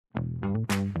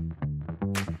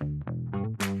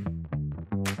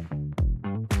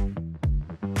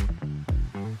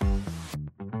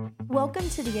Welcome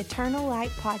to the Eternal Light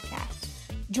Podcast.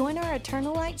 Join our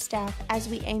Eternal Light staff as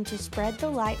we aim to spread the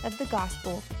light of the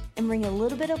gospel and bring a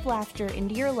little bit of laughter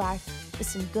into your life with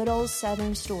some good old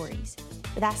Southern stories.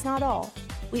 But that's not all.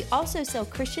 We also sell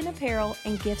Christian apparel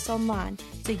and gifts online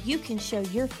so you can show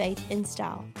your faith in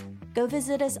style. Go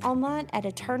visit us online at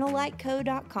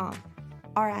eternallightco.com.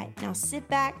 All right, now sit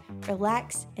back,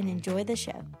 relax, and enjoy the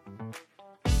show.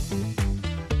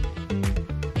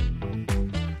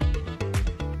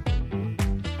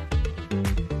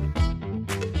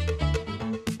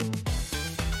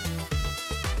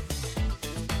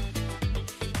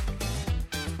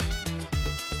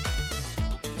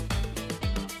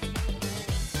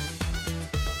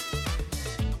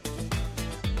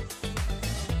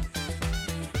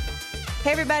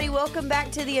 Hey everybody, welcome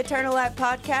back to the Eternal Light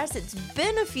Podcast. It's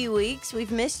been a few weeks.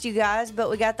 We've missed you guys, but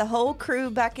we got the whole crew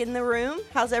back in the room.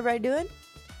 How's everybody doing?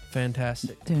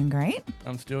 Fantastic. Doing great.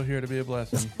 I'm still here to be a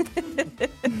blessing.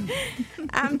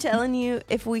 I'm telling you,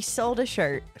 if we sold a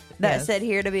shirt that Yes. said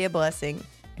here to be a blessing.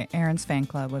 Aaron's fan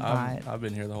club would buy it. I've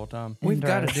been here the whole time. We've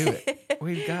got to Droves. do it.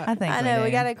 We've got. I think I know, we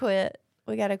do. got to quit.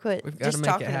 We got to quit We've gotta just make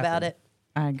it talking about happen. it.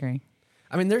 I agree.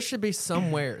 I mean, there should be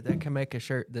somewhere that can make a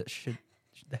shirt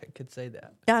that could say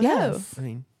that. I know. Yes. I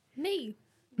mean, Me.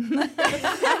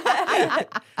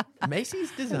 Macy's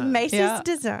design. Macy's Yeah.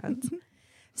 Designs.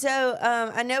 So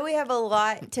I know we have a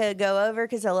lot to go over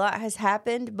because a lot has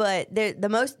happened, but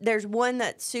there's one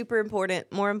that's super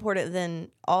important, more important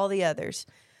than all the others.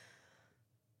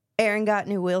 Aaron got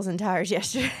new wheels and tires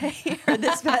yesterday or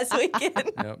this past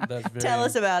weekend. Yep, that's very, Tell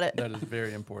us about it. That is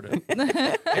very important.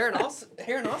 Aaron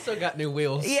also got new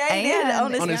wheels. Yeah, he did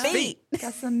And on his his feet.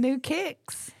 Got some new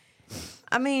kicks.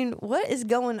 I mean, what is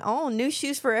going on? New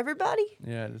shoes for everybody?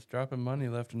 Yeah, just dropping money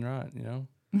left and right, you know?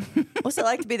 What's it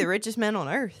like to be the richest man on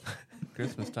earth?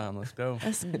 Christmas time, let's go.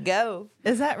 Let's go.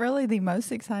 Is that really the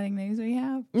most exciting news we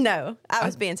have? No, I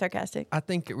was being sarcastic. I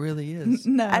think it really is.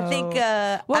 No. I think,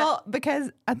 Well,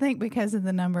 because of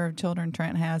the number of children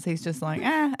Trent has, he's just like,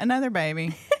 another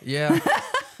baby. Yeah.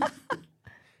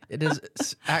 It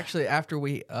is actually after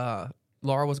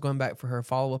Laura was going back for her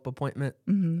follow-up appointment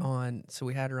so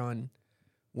we had her on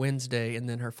Wednesday, and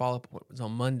then her follow-up was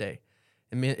on Monday.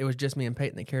 And it was just me and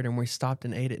Peyton that carried her, and we stopped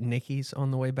and ate at Nikki's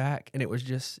on the way back, and it was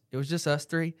just us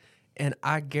three. And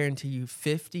I guarantee you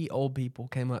 50 old people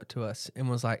came up to us and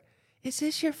was like, "Is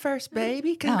this your first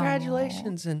baby?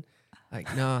 Congratulations." And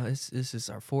like, no, this is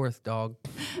our fourth dog.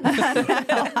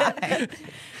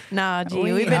 nah, gee,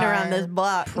 We we've been are around this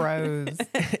block. Pros.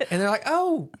 And they're like,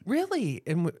 "Oh, really?"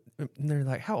 And they're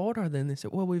like, "How old are they?" And they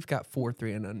said, "Well, we've got 4,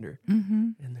 3, and under." Mm-hmm.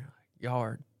 And they're like, "Y'all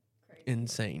are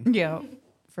insane." Yeah,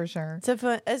 for sure. It's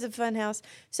a fun house.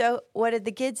 So, what did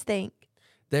the kids think?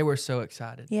 They were so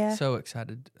excited. Yeah. So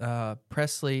excited.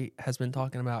 Presley has been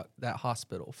talking about that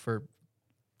hospital for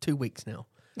 2 weeks now,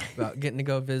 about getting to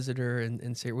go visit her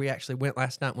and see her. We actually went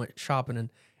last night, went shopping and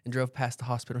drove past the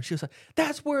hospital. And she was like,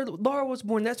 "That's where Laura was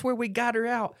born. That's where we got her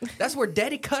out. That's where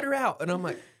Daddy cut her out." And I'm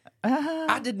like,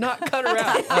 I did not cut her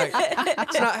out. Like,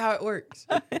 that's not how it works.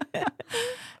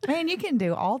 Man, you can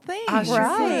do all things. I sure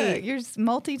Right. You're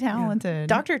multi-talented.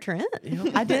 Dr. Trent?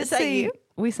 I did Is that see. you?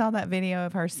 We saw that video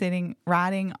of her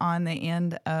riding on the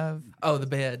end of Oh, the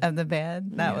bed. the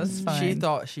bed. That was fun. She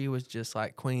thought she was just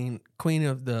like queen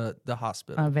of the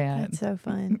hospital. a bed. That's so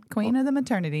fun. Queen of the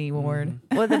maternity ward.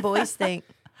 What do the boys think?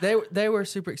 They were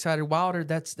super excited. Wilder,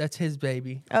 that's his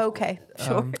baby. Okay,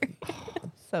 sure.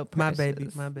 So My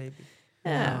precious. baby.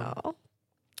 Oh.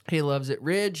 He loves it.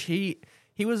 Ridge, he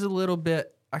was a little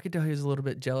bit. I could tell he was a little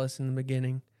bit jealous in the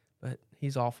beginning, but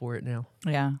he's all for it now.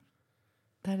 Yeah.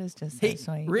 That is just so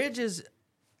sweet. Ridge is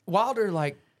Wilder.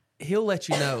 Like, he'll let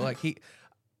you know. Like he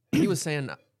was saying,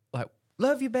 like,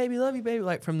 love you, baby,"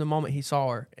 like from the moment he saw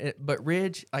her. But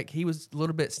Ridge, like, he was a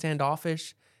little bit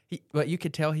standoffish. But you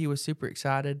could tell he was super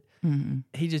excited. Mm-hmm.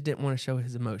 He just didn't want to show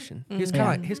his emotion. He was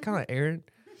kind of like Aaron.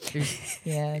 Yes.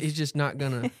 He's just not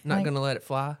gonna let it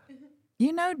fly.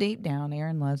 You know, deep down,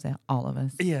 Aaron loves all of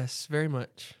us. Yes, very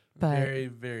much. But Very,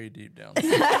 very deep down.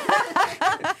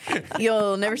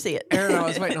 You'll never see it. Aaron, I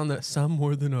was waiting on the some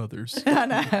more than others. I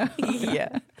know.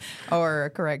 Yeah. Or a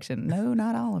correction. No,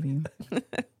 not all of you.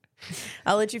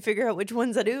 I'll let you figure out which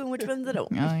ones I do and which ones I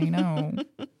don't. I know.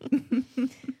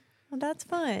 Well, that's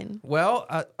fun. Well,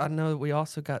 I know that we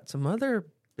also got some other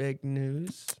big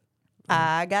news.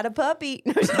 I got a puppy.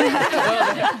 You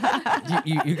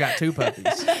got 2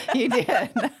 puppies. You did.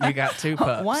 You got 2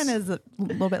 pups. One is a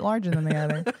little bit larger than the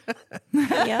other.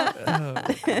 Yeah.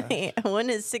 Oh, One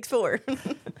is 6'4".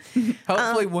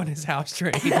 hopefully one is house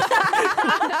trained.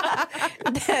 I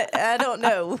don't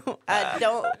know.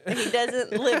 He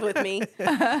doesn't live with me.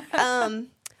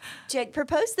 Jake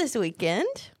proposed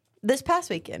this past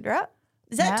weekend, right?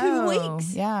 Is that No, 2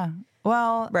 weeks? Yeah.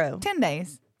 Well, Bro. 10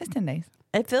 days. It's 10 days.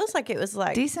 It feels like it was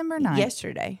like December 9th.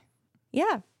 yesterday.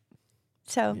 Yeah.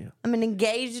 So I'm an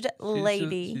engaged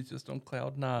lady. She's just on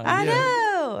cloud 9. I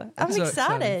know. I'm so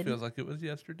excited. Feels like it was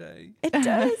yesterday. It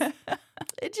does.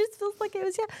 It just feels like it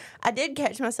was. Yeah. I did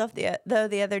catch myself the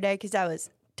other day because I was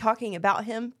talking about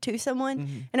him to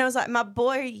someone, and I was like, "My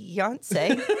boy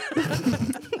Beyonce."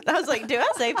 I was like, "Do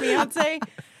I say Beyonce?"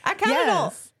 I kind of don't.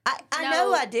 Yes. I No.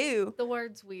 know I do. The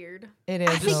word's weird. It is.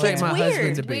 I think Say it's my weird.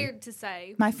 husband to be. Weird to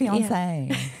say. My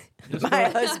fiance. Just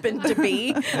My go- husband to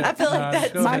be. I feel like Nah,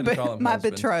 that's go My, ahead and call him my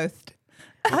husband. betrothed.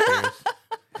 Who cares?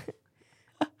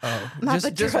 Oh, My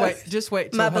just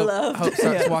wait till My Hope, beloved. Hope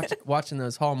starts watching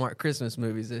those Hallmark Christmas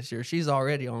movies this year. She's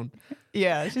already on.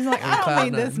 Yeah. She's like, On I cloud don't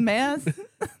need nine. this mess.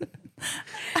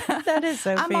 that is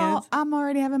so fancy. I'm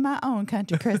already having my own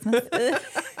country Christmas.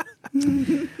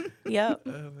 Yep.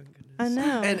 I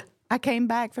know. And I came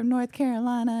back from North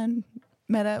Carolina and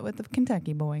met up with the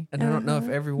Kentucky boy. I don't know if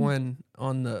everyone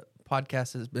on the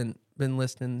podcast has been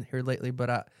listening here lately, but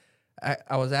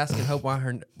I was asking Hope why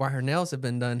her nails have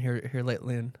been done here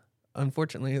lately, and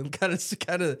unfortunately, it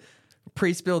kind of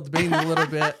pre-spilled the beans a little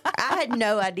bit. I had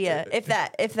no idea if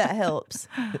that helps.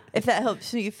 If that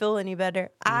helps you feel any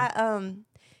better.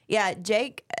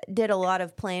 Jake did a lot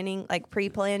of planning, like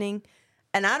pre-planning,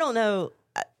 and I don't know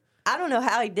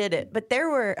how he did it, but there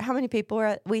were how many people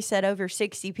were we said over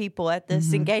 60 people at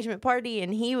this engagement party,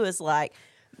 and he was like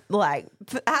I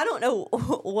don't know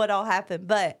what all happened,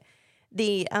 but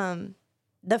the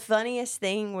funniest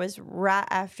thing was right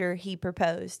after he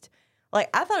proposed. Like,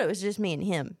 I thought it was just me and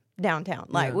him downtown.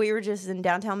 Like, we were just in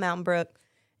downtown Mountain Brook,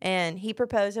 and he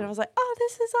proposed, and I was like, oh,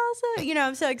 this is awesome. You know,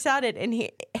 I'm so excited. And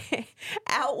he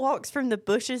out walks from the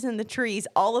bushes and the trees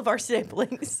all of our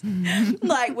siblings,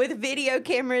 like with video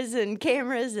cameras and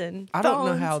I don't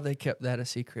know phones. how they kept that a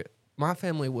secret. My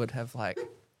family would have like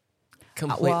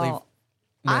completely Well,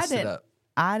 messed it up.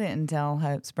 I didn't tell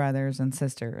Hope's brothers and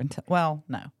sister until,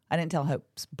 I didn't tell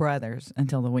Hope's brothers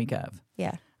until the week of.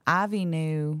 Yeah. Ivy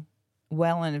knew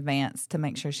well in advance to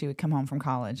make sure she would come home from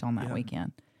college on that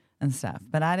weekend and stuff.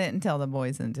 But I didn't tell the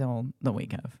boys until the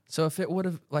week of. So if it would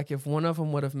have, like, if one of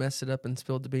them would have messed it up and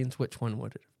spilled the beans, which one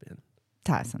would it have been?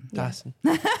 Tyson. Tyson.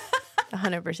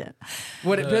 100%.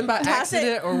 Would it have been by Tyson-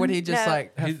 accident, or would he just No.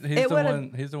 like? He's It the would've-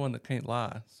 one. He's the one that can't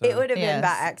lie. So. It would have been by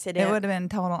Yes. accident. It would have been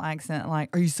total accident.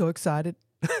 Like, are you so excited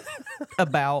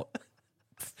about,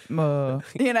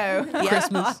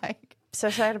 Christmas? Like, so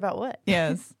excited about what?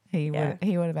 Yes, he Yeah.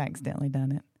 would have accidentally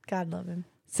done it. God love him.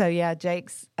 So yeah,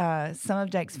 some of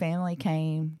Jake's family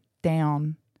came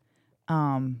down,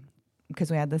 because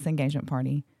we had this engagement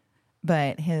party,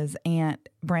 but his aunt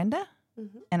Brenda,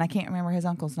 and I can't remember his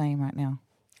uncle's name right now.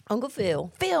 Uncle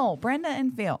Phil. Phil, Brenda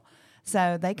and Phil.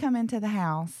 So they come into the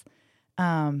house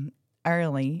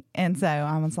early, and so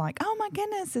I was like, "Oh my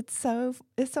goodness, it's so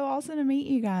awesome to meet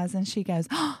you guys." And she goes,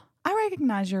 "Oh, I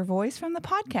recognize your voice from the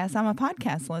podcast. I'm a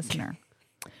podcast listener."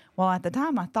 Well, at the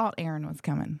time, I thought Aaron was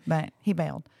coming, but he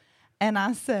bailed. And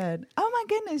I said, "Oh my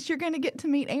goodness, you're going to get to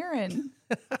meet Aaron."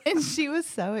 And she was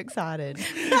so excited.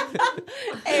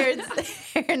 Aaron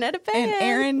had a fan. And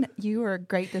Aaron, you were a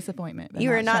great disappointment. by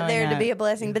You were not there showing to be a up.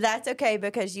 blessing, but that's okay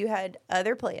because you had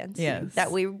other plans Yes.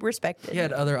 that we respected. He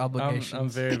had other I'm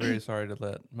obligations. very, very sorry to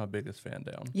let my biggest fan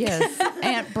down. Yes,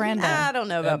 Aunt Brenda. I don't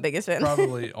know about And biggest fan.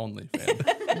 Probably only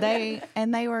fan.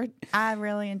 I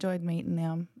really enjoyed meeting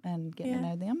them and getting to Yeah.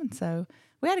 know them, and so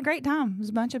we had a great time. There was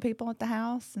a bunch of people at the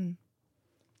house and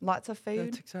lots of food.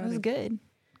 That's It exciting. was good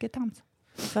times.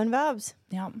 Fun vibes.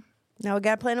 Yep. Now we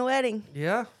got to plan a wedding.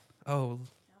 Yeah. Oh.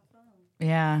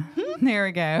 Yeah. There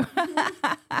we go.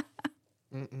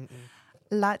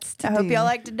 Lots to I hope do. y'all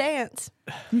like to dance.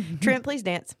 Trent, please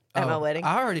dance at my Oh, wedding.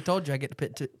 I already told you I get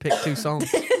to pick two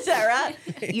songs. Is that right?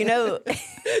 You know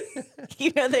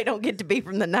they don't get to be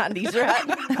from the 90s, right?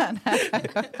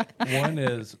 One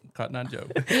is Cotton Eye Joe.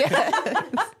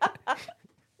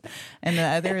 And the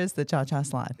other is the cha-cha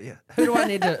slide. Yeah. Who do I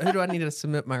need to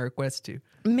submit my request to?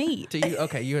 Me. To you?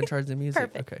 Okay, you in charge of the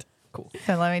music. Perfect. Okay, cool.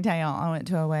 So let me tell y'all, I went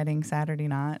to a wedding Saturday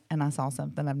night and I saw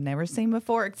something I've never seen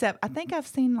before, except I think I've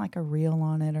seen like a reel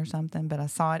on it or something, but I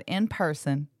saw it in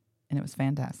person and it was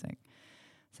fantastic.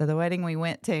 So the wedding we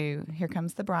went to, here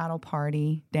comes the bridal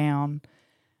party down,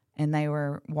 and they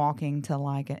were walking to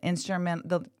like an instrument.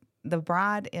 The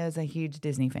bride is a huge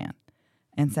Disney fan.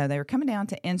 And so they were coming down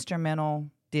to instrumental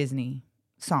Disney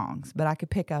songs, but I could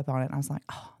pick up on it. And I was like,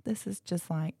 oh, this is just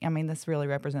like, this really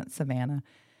represents Savannah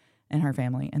and her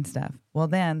family and stuff. Well,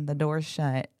 then the doors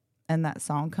shut and that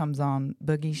song comes on,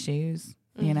 Boogie Shoes,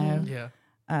 you know, Yeah.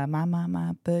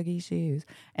 my boogie shoes.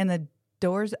 And the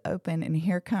doors open, and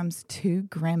here comes two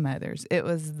grandmothers. It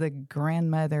was the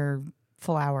grandmother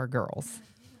flower girls.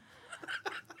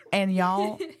 And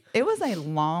y'all, it was a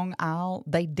long aisle.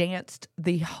 They danced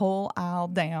the whole aisle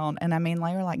down. And I mean,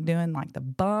 they were like doing like the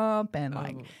bump and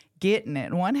like getting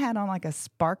it. One had on like a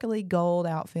sparkly gold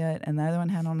outfit, and the other one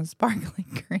had on a sparkly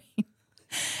green.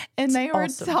 And they were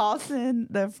tossing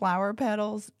the flower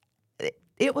petals.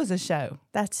 It was a show.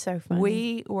 That's so funny.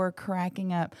 We were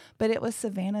cracking up. But it was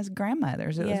Savannah's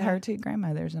grandmothers. It was her two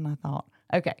grandmothers. And I thought,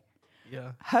 okay,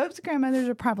 Hope's grandmothers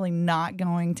are probably not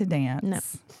going to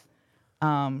dance.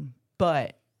 No.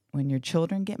 But when your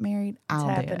children get married,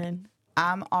 I'll do it.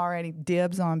 I'm already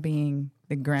dibs on being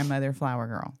the grandmother flower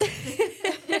girl.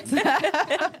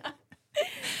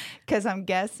 Because I'm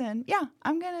guessing,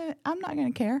 I'm not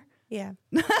gonna care. Yeah.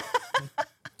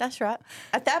 That's right.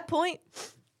 At that point,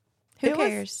 who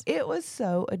cares? It was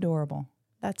so adorable.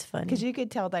 That's funny. Because you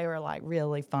could tell they were like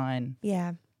really fun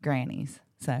grannies.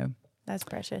 So that's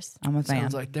precious. I'm a fan.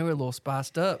 Sounds like they were a little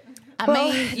spiced up. I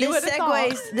mean,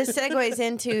 this segues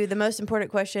into the most important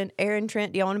question. Aaron,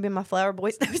 Trent, do y'all want to be my flower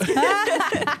boys? What if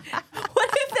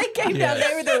they came down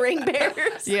there with the ring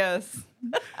bearers? Yes.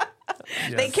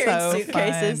 They carried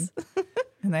suitcases.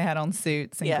 And they had on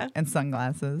suits and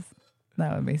sunglasses.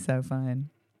 That would be so fun.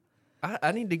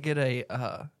 I need to get a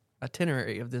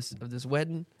itinerary of this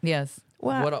wedding. Yes.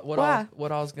 Why?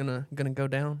 What all's gonna go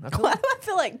down? Why do I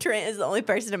feel like Trent is the only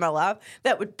person in my life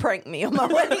that would prank me on my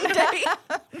wedding day?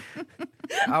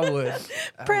 I would.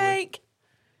 Prank.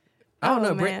 I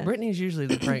don't know. Brittany's usually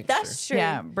the prankster. That's true.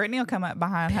 Yeah, Brittany will come up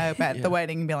behind Hope at the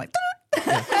wedding and be like,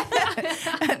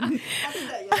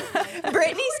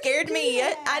 Brittany scared me.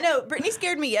 I know. Brittany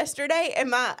scared me yesterday, and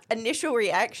my initial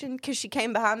reaction, because she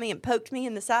came behind me and poked me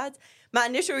in the sides, my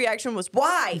initial reaction was,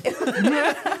 why?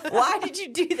 Why did you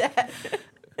do that?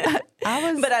 But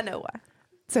I know why.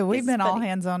 So we've been all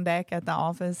hands on deck at the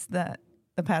office the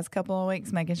past couple of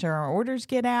weeks, making sure our orders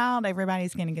get out.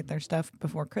 Everybody's going to get their stuff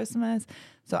before Christmas.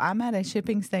 So I'm at a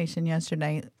shipping station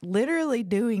yesterday, literally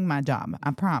doing my job, I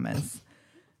promise.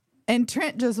 And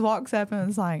Trent just walks up and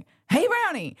was like, "Hey,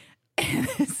 Brownie." And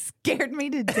it scared me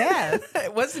to death.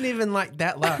 It wasn't even like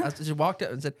that loud. I just walked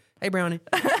up and said, "Hey, Brownie."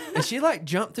 And she like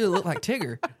jumped through, looked like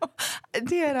Tigger. I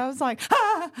did. I was like,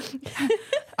 ah.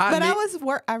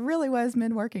 I really was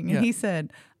mid-working. And he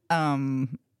said, are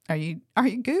you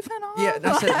goofing off? Yeah, and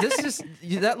I said,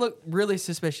 that looked really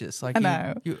suspicious. Like, I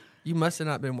know. You must have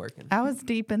not been working. I was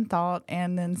deep in thought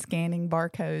and then scanning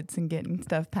barcodes and getting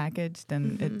stuff packaged,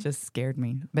 and it just scared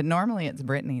me. But normally it's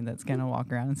Brittany that's going to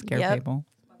walk around and scare people.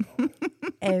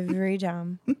 Every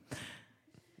time.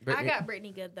 I got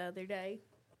Brittany good the other day.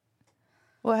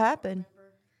 What happened?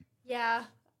 Yeah.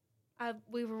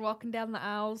 We were walking down the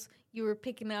aisles. You were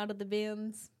picking out of the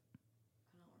bins.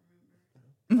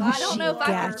 Well, I don't know if I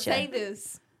can say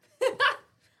this.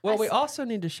 Well, we also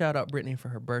need to shout out Brittany for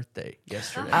her birthday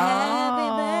yesterday.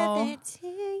 Happy birthday to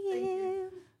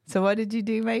you. So what did you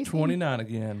do, Macy? 29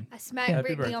 again. I smacked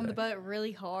Brittany on the butt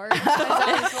really hard as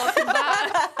I was walking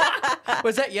by.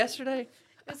 Was that yesterday?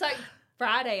 It was like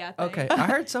Friday, I think. Okay, I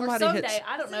heard somebody or Sunday.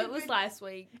 I don't know. It was last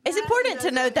week. It's important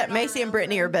to note that Macy and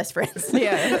Brittany are best friends.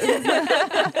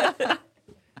 Yeah.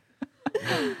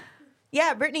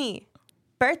 Yeah, Brittany,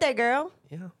 birthday girl.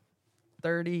 Yeah.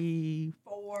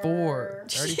 34.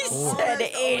 She said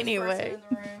it anyway.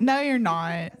 No, you're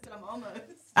not.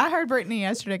 I heard Brittany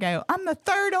yesterday go, "I'm the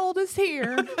third oldest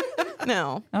here."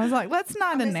 No. I was like, let's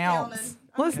not announce.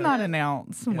 Let's not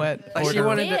announce what Like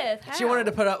order. she wanted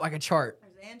to put up like a chart.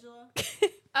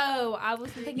 Oh, I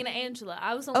wasn't thinking of Angela.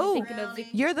 I was only thinking of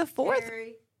Vicky. You're the fourth.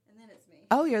 And then it's me.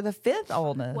 Oh, you're the fifth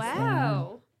oldest.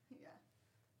 Wow.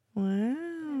 Wow.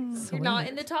 You're not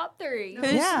in the top 3.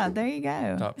 Yeah, there you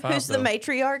go. Top 5. Who's the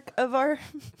matriarch of our...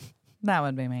 That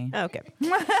would be me. Okay.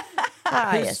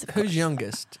 Who's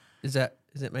youngest? Is it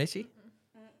Macy?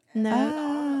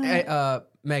 No.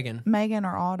 Megan. Megan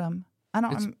or Autumn. I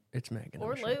don't. It's Megan.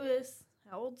 Or I'm sure. Lewis.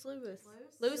 How old's Lewis?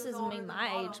 Lewis isn't me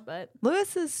my age, but...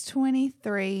 Lewis is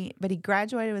 23, but he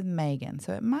graduated with Megan,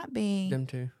 so it might be Them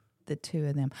two. the two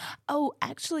of them. Oh,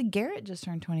 actually, Garrett just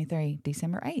turned 23,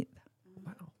 December 8th.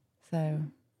 Wow. So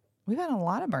we've had a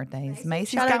lot of birthdays.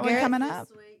 Macy's Shout got out one Garrett. coming up.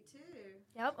 Sweet too.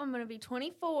 Yep, I'm going to be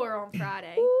 24 on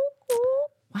Friday.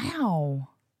 Wow.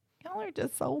 Y'all are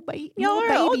just so baby. Y'all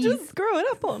are all babies. just growing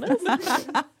up on us.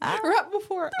 right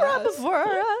before Right before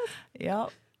our eyes. Yep.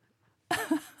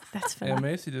 That's funny. And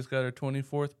Macy just got her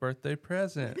 24th birthday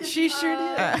present. She sure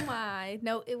did. Oh my.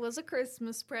 No, it was a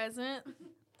Christmas present.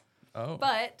 Oh,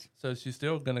 But so she's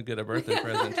still gonna get a birthday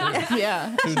present too.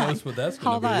 Yeah. Who knows what that's gonna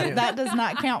Hold be? on. That does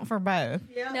not count for both.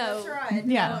 Yeah, No. that's right.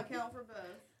 Yeah. That'll account for both.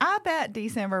 I bet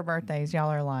December birthdays, y'all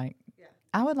are like,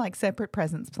 I would like separate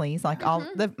presents, please. Like all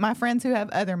my friends who have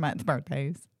other month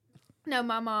birthdays. no,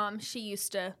 my mom, she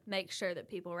used to make sure that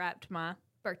people wrapped my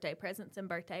birthday presents in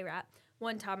birthday wrap.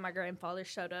 One time, my grandfather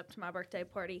showed up to my birthday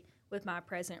party with my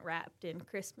present wrapped in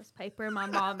Christmas paper. My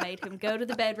mom made him go to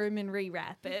the bedroom and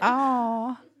rewrap it.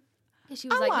 Oh, And she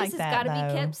was I like, like this has that, got to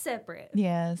though. be kept separate.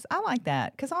 yes. I like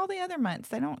that because all the other months,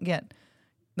 they don't get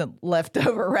the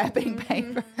leftover wrapping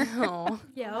paper. Oh.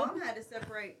 Yeah. Mom had to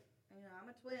separate. You know, I'm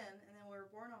a twin, and then we were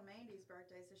born on Mandy's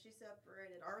birthday, so she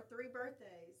separated our 3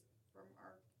 birthdays from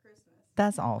our Christmas.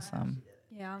 That's awesome.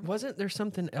 Yeah. Wasn't there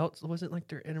something else? Wasn't like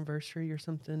their anniversary or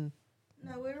something?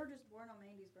 No, we were just born on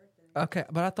Mandy's birthday. Okay,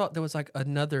 but I thought there was like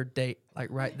another date, like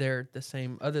right there, the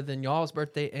same, other than y'all's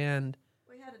birthday and.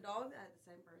 We had a dog that had the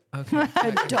same birthday.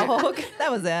 Okay. Dog. That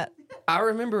was it. I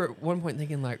remember at one point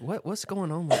thinking like, what's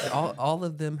going on with it? All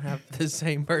of them have the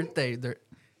same birthday. You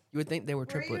would think they were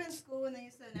Were you in triplets. school when they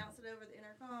used to announce it over the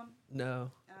intercom?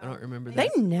 No, I don't remember They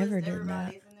that. never List did that.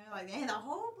 everybody's, and they're like, and the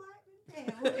whole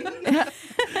Blackman family.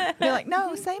 They're like,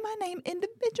 no, say my name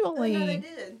individually. No, they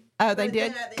did. Oh, they But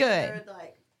did? then at the Good. end, they would,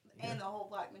 like, and the whole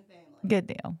Blackman family. Good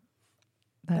deal.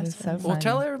 That is so funny. Well,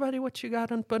 tell everybody what you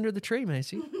got under the tree,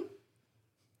 Macy.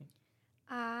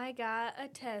 I got a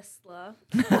Tesla.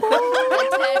 A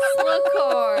Tesla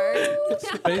car.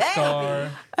 Space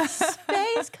car.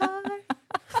 Space car.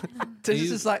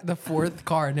 This is like the 4th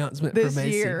car announcement This for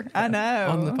Macy. year. I know.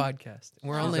 On the podcast.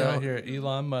 We're He's only out on here,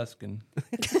 Elon Muskin.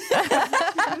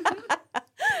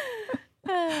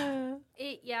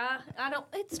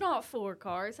 It's not 4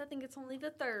 cars. I think it's only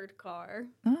the 3rd car.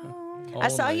 Oh. I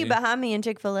saw you Only. behind me in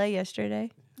Chick-fil-A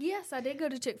yesterday. Yes, I did go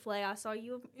to Chick-fil-A. I saw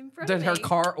you in front Did of her me.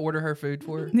 car order her food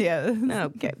for her? Yeah.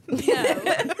 Okay.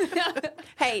 No.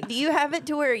 Hey, do you have it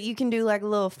to where you can do like a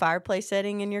little fireplace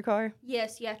setting in your car?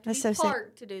 Yes, you have to That's be so sick.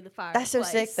 parked to do the fire. That's so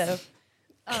sick, though.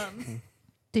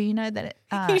 Do you know that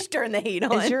You should turn the heat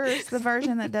on. is yours the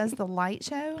version that does the light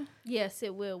show? Yes,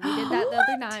 it will. We did that the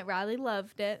other night. Riley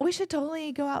loved it. We should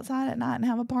totally go outside at night and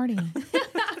have a party.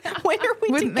 When are we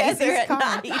With together Macy's at car.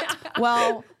 night?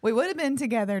 Well, we would have been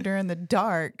together during the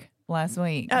dark last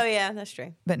week, Oh yeah, that's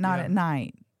true. but not Yeah. at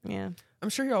night. Yeah. I'm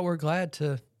sure y'all were glad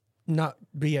to not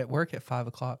be at work at 5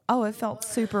 o'clock. Oh, it felt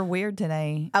super weird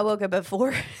today. I woke up at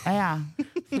 4. Yeah.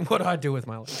 What do I do with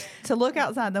my life? To look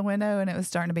outside the window and it was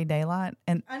starting to be daylight.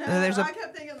 And I know. there's I a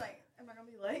kept thinking, like, am I going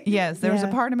to be late? yes, there was a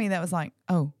Yeah. part of me that was like,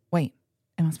 oh, wait,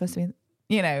 am I supposed to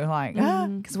be, like,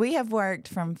 because we have worked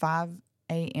from 5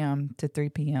 a.m. to 3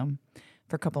 p.m.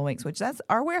 for a couple of weeks, which that's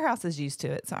our warehouse is used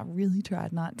to it. So I really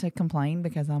tried not to complain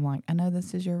because I'm like, I know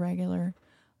this is your regular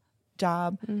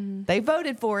job. They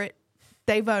voted for it.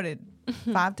 They voted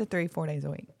 5 to 3, 4 days a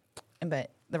week.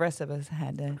 But the rest of us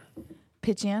had to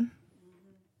pitch in.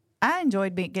 I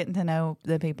enjoyed getting to know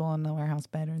the people in the warehouse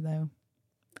better, though.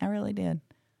 I really did.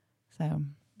 So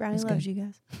Brownie It's loves good. you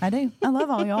guys. I do. I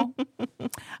love all y'all.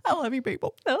 I love you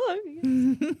people. I love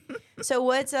you. So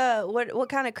what's what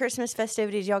kind of Christmas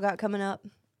festivities y'all got coming up?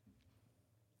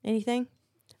 Anything?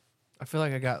 I feel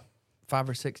like I got 5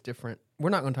 or 6 different.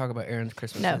 We're not going to talk about Aaron's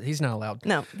Christmas. No. He's not allowed to.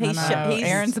 No, he's I know. he's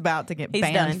Aaron's about to get he's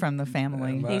banned done. from the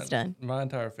family. My- He's done. My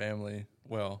entire family,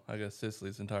 well, I guess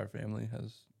Cicely's entire family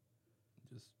has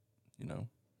just,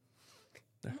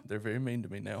 they're very mean to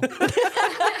me now.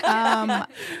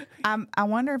 I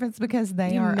wonder if it's because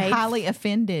they You are made- highly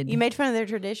offended. You made fun of their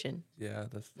tradition. Yeah,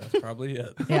 that's probably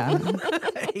it. yeah.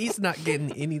 He's not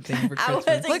getting anything for I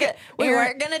Christmas. wasn't. We Aaron-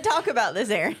 weren't going to talk about this,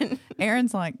 Aaron.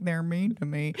 Aaron's like, they're mean to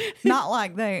me. Not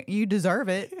like you deserve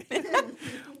it.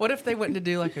 What if they went to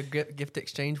do like a gift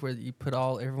exchange where you put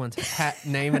everyone's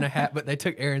name in a hat, but they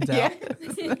took Aaron's out?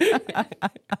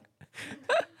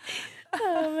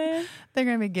 Oh man. They're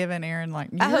going to be giving Aaron like,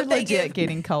 I you're hope they legit give-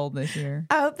 getting cold this year.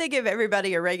 I hope they give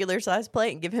everybody a regular size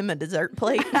plate and give him a dessert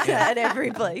plate at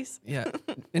every place. Yeah.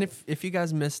 And if you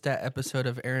guys missed that episode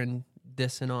of Aaron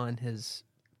dissing on his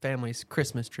family's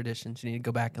Christmas traditions, you need to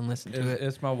go back and listen to it.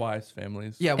 It's my wife's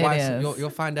family's. Yeah, It why? is. You'll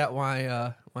find out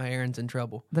why Aaron's in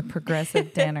trouble. The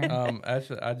progressive dinner.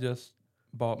 Actually, I just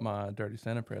bought my Dirty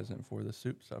Santa present for the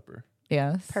soup supper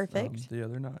Yes. Perfect. the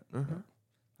other night. Uh-huh.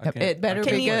 It better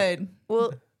Can be you- good.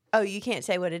 Well, oh, you can't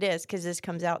say what it is because this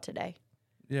comes out today.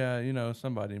 Yeah,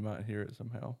 somebody might hear it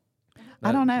somehow.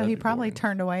 I don't know. That'd He be probably boring.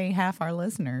 turned away half our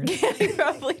listeners. He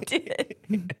probably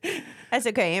did. That's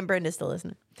okay. And Brenda's still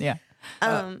listening. Yeah.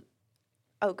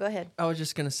 Oh, go ahead. I was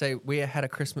just gonna say we had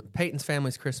Peyton's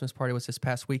family's Christmas party was this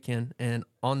past weekend, and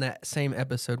on that same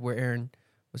episode where Aaron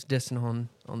was dissing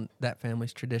on that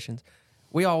family's traditions.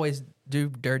 We always do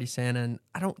Dirty Santa, and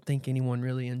I don't think anyone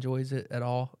really enjoys it at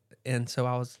all. And so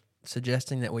I was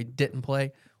suggesting that we didn't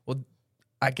play. Well,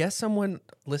 I guess someone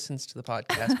listens to the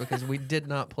podcast because we did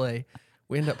not play.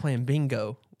 We ended up playing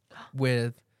bingo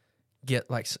with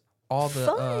all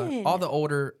the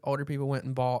older people went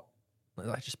and bought,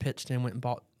 like just pitched in, went and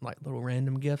bought like little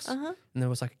random gifts. And there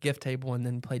was like a gift table, and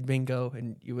then played bingo,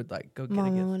 and you would like go get a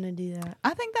Mama gift. want to do that.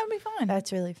 I think that would be fun.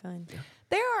 That's really fun.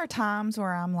 There are times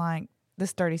where I'm like,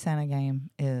 this Dirty Santa game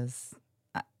is,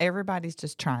 everybody's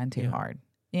just trying too hard,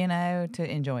 to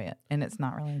enjoy it. And it's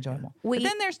not really enjoyable. But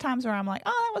then there's times where I'm like,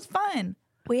 oh, that was fun.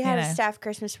 We had a staff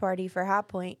Christmas party for High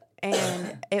Point,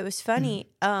 and it was funny.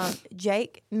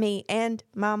 Jake, me, and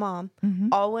my mom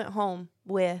all went home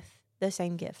with the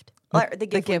same gift. Like the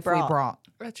gift we brought.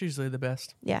 That's usually the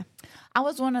best. Yeah. I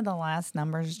was one of the last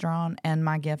numbers drawn, and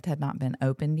my gift had not been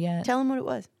opened yet. Tell them what it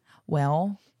was.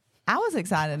 Well, I was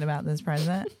excited about this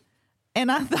present,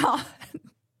 and I thought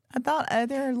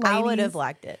other ladies, I would have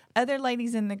liked it. other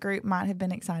ladies in the group might have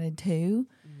been excited too,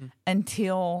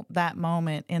 until that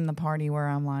moment in the party where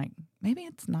I'm like, maybe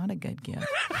it's not a good gift.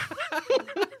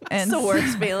 And It's the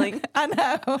worst feeling. I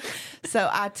know. So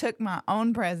I took my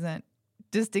own present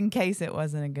just in case it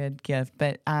wasn't a good gift,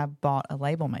 but I bought a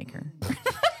label maker.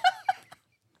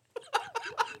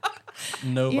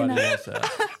 Nobody else has.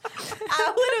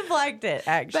 I would have liked it,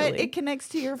 actually. But it connects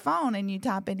to your phone, and you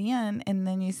type it in, and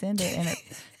then you send it,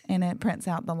 and it prints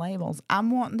out the labels.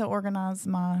 I'm wanting to organize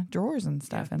my drawers and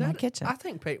stuff in my kitchen. I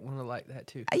think Peyton would have liked that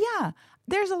too. Yeah,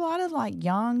 there's a lot of like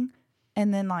young,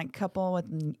 and then like couple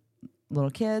with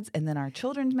little kids, and then our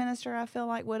children's minister, I feel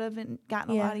like would have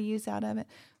gotten a lot of use out of it.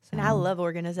 So, and I love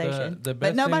organization. The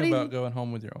best thing about going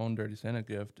home with your own Dirty Santa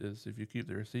gift is if you keep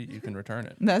the receipt, you can return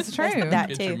it. That's true. That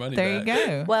Get too. your money There back. you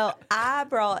go. Well, I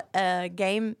brought a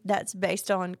game that's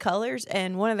based on colors,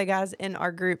 and one of the guys in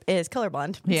our group is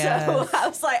colorblind. Yes. So I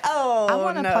was like, oh, I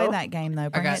want to no. play that game though. I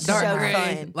Bring got it to dark so gray,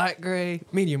 fun. light gray,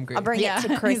 medium gray. I'll bring it to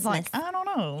Christmas. He's like, I don't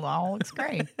know. All looks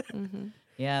great.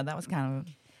 Yeah, that was kind of,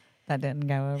 that didn't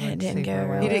go over. It didn't super go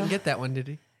well. He didn't get that one, did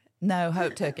he? No,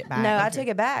 Hope took it back. No, I took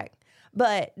it back.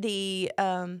 But the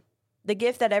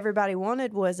gift that everybody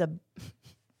wanted was a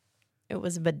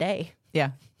bidet.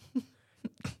 Yeah.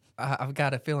 I've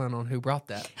got a feeling on who brought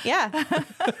that. Yeah.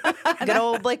 Good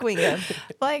old Blake Wingo.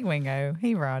 Blake Wingo,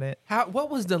 he brought it. What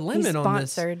was the He's limit on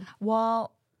this? sponsored.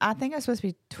 Well, I think it was supposed to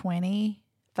be 20.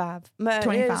 25.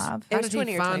 25. It How was did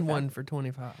 20 he or find 25. one for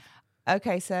 25?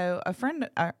 Okay, so our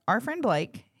friend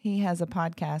Blake, he has a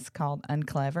podcast called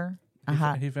Unclever.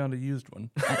 He found a used one.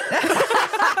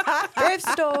 Thrift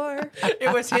store.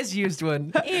 It was his used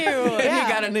one. Ew. And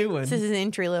he got a new one. This is an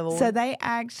entry level. So they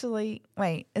actually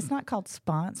it's not called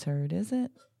sponsored, is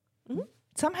it?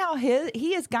 Somehow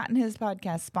he has gotten his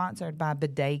podcast sponsored by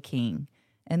Bidet King,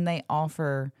 and they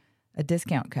offer a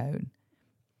discount code.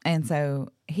 And so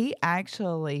he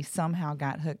actually somehow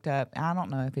got hooked up. I don't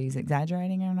know if he's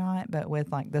exaggerating or not, but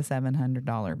with like the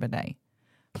 $700 bidet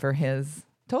for his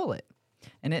toilet,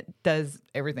 and it does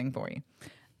everything for you.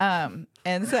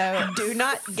 And so do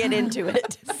not get into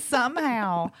it.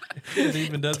 somehow It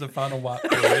even does the final wipe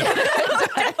for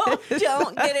you.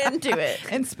 Don't get into it.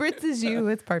 and spritzes you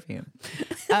with perfume.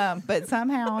 But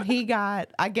somehow he got,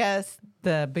 I guess,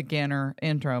 the beginner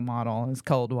intro model is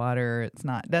cold water. It's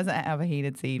not, doesn't have a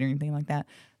heated seat or anything like that.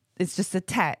 It's just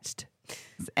attached.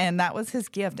 And that was his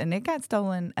gift. And it got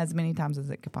stolen as many times as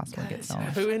it could possibly get stolen.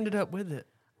 Who ended up with it?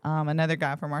 Another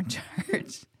guy from our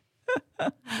church.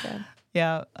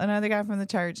 Yeah, another guy from the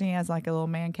church. He has like a little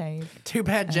man cave. Too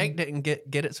bad Jake didn't get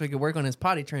it so he could work on his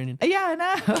potty training. Yeah, I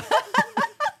know.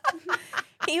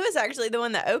 He was actually the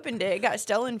one that opened it. It got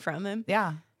stolen from him.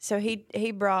 Yeah. So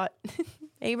he brought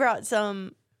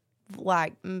some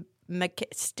like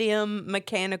STEM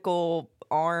mechanical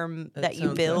arm that you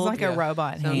sounds build. It's like Yeah. a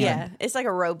robot Sounds hand. Yeah, it's like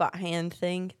a robot hand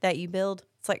thing that you build.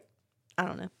 It's like, I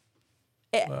don't know.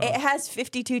 It has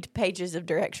 52 pages of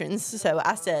directions. So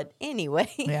I said, anyway.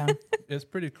 Yeah. It's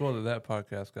pretty cool that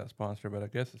podcast got sponsored, but I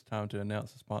guess it's time to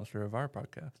announce the sponsor of our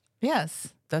podcast.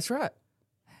 Yes. That's right.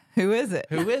 Who is it?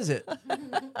 Who is it?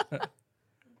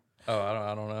 Oh,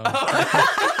 I don't know.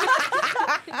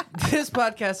 This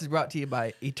podcast is brought to you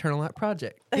by Eternal Light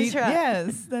Project. That's right.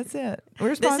 Yes, that's it. We're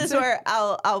This sponsored. is where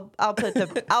I'll put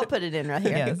it in right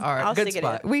here. Yes. All right, I'll good stick it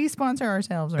in. spot. we sponsor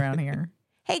ourselves around here.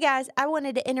 Hey guys, I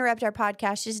wanted to interrupt our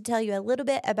podcast just to tell you a little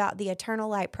bit about the Eternal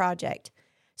Light Project.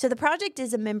 So, the project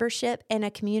is a membership and a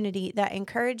community that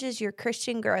encourages your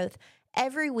Christian growth.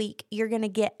 Every week, you're going to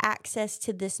get access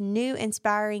to this new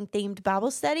inspiring themed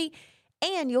Bible study,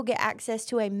 and you'll get access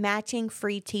to a matching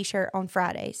free t shirt on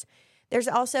Fridays. There's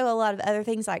also a lot of other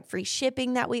things like free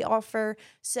shipping that we offer.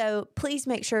 So please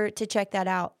make sure to check that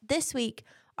out. This week,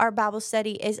 our Bible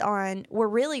study we're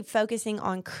really focusing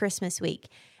on Christmas week.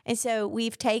 And so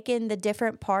we've taken the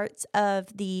different parts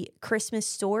of the Christmas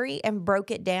story and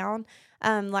broke it down,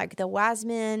 like the wise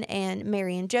men and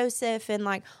Mary and Joseph and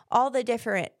like all the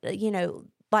different,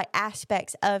 like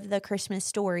aspects of the Christmas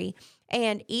story.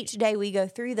 And each day we go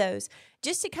through those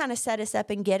just to kind of set us up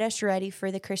and get us ready for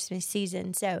the Christmas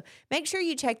season. So make sure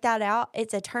you check that out.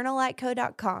 It's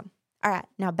eternallightco.com. All right,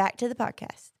 now back to the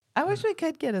podcast. I wish we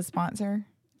could get a sponsor.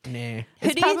 Nah. Who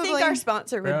It's do you think probably- our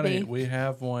sponsor would Brownie, be? we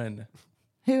have one.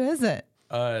 Who is it?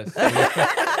 Us.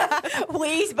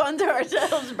 We sponsor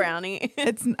ourselves, Brownie.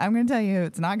 I'm going to tell you who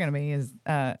it's not going to be is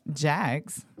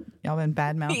Jax. Y'all been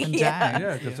bad mouthing Yeah. Jax.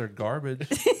 Yeah, because they're garbage.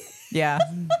 Yeah.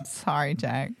 Sorry,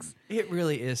 Jax. It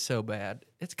really is so bad.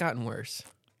 It's gotten worse.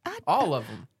 All of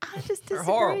them. I just They're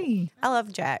horrible. disagree. I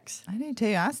love Jax. I do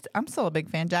too. I'm still a big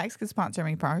fan. Jax could sponsor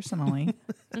me personally.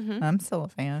 I'm still a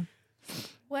fan.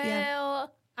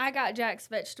 Well, I got Jack's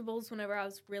vegetables whenever I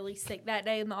was really sick that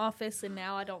day in the office, and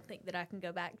now I don't think that I can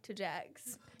go back to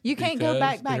Jack's. You can't go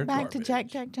Because back they're to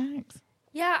garbage. Jax.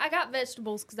 Yeah, I got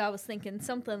vegetables because I was thinking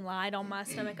something light on my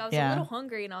stomach. I was Yeah. a little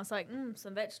hungry, and I was like,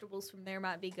 some vegetables from there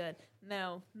might be good.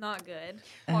 No, not good.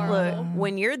 Look, Horrible.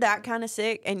 when you're that kind of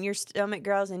sick and your stomach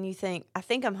growls and you think, I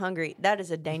think I'm hungry, that is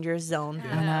a dangerous zone.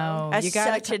 I know. That's You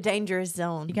gotta such a dangerous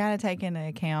zone. you got to take into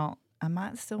account I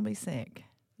might still be sick.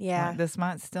 Yeah. Like, this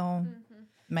might still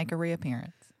make a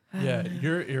reappearance. Yeah,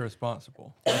 you're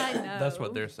irresponsible. I know. That's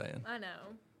what they're saying. I know.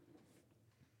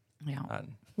 Yeah.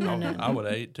 I would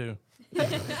have ate too.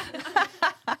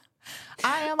 I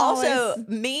am Also, always,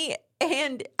 me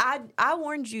and I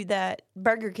warned you that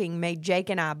Burger King made Jake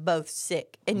and I both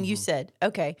sick, and you said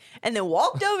okay, and then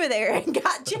walked over there and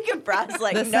got chicken fries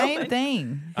like the no same one-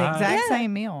 thing. The exact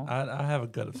same meal. I have a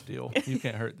gut of steel. You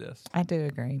can't hurt this. I do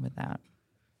agree with that.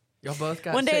 Y'all both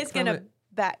got One day sick it's from gonna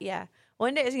it?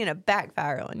 One day it's gonna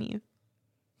backfire on you.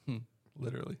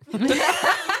 Literally.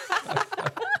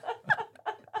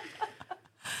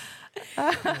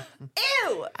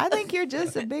 Ew! I think you're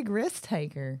just a big risk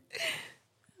taker.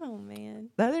 Oh man.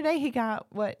 The other day he got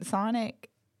Sonic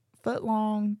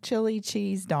foot-long chili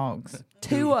cheese dogs.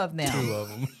 Two of them Two of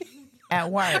them. at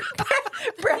work.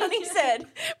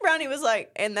 Brownie was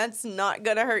like, and that's not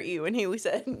gonna hurt you, and he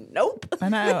said, nope. I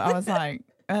know. I was like,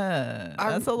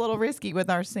 that's a little risky with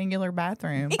our singular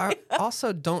bathroom. I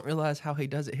also don't realize how he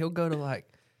does it. He'll go to like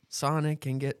Sonic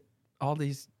and get all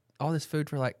this food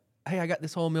for like, hey, I got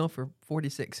this whole meal for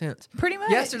 46 cents. Pretty much.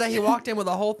 Yesterday he walked in with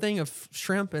a whole thing of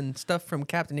shrimp and stuff from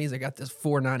Captain Ease. I got this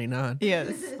 $4.99. Yes.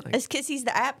 It's because he's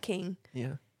the app king.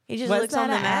 Yeah. He just Was looks that on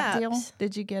the an app deal? maps.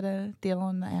 Did you get a deal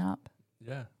on the app?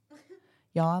 Yeah.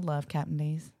 Y'all, I love Captain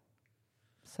D's.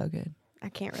 So good. I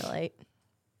can't relate.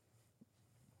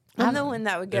 I'm the one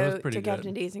that would It was go to pretty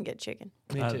Captain good. D's and get chicken.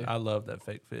 Me too. I love that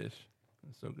fake fish.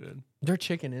 It's so good. Their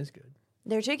chicken is good.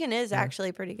 Their chicken is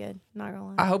actually pretty good. Not gonna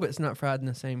lie. I hope it's not fried in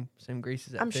the same grease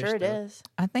as that I'm fish, sure it though. is.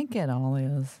 I think it all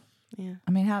is. Yeah.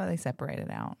 I mean, how do they separate it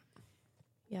out?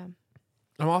 Yeah.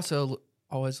 I'm also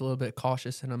always a little bit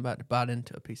cautious, and I'm about to bite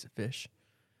into a piece of fish.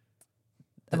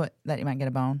 What, that you might get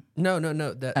a bone? No.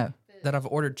 That Oh. that I've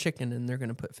ordered chicken, and they're going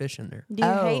to put fish in there. Do you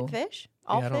Oh. hate fish?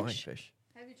 All yeah, I fish? don't like fish.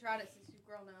 Have you tried it since you've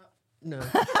grown up? No.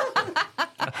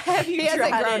 Have you He hasn't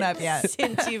tried grown it up yet.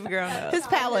 since you've grown up? His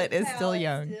palate is still Palate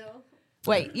young. still.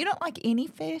 Wait, you don't like any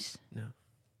fish? No.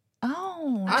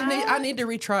 Oh. I need to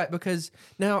retry it because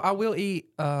now I will eat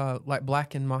like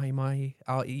blackened mahi mahi.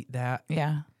 I'll eat that,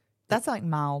 Yeah. That's like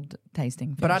mild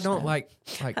tasting fish. but I don't though. like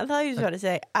I thought he was about to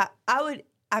say, I would.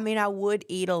 I mean, I would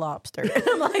eat a lobster, like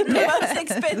the most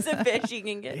expensive fish you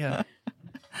can get. yeah.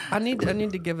 I need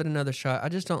to give it another shot. I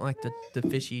just don't like the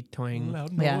fishy twang.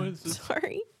 Loud Yeah. noises.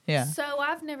 Sorry. Yeah. So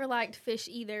I've never liked fish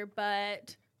either,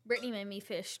 but Brittany made me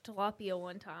fish tilapia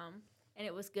one time, and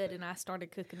it was good, and I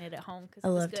started cooking it at home because I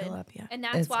it was love good. tilapia. And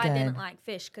that's It's why I didn't good. like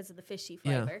fish because of the fishy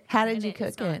Yeah. flavor. How did And you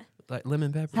it's cook not. it? Like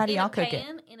lemon pepper. How do In y'all a cook it?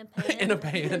 pan, in a pan. In a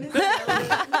pan.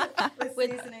 With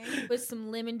With- seasoning. With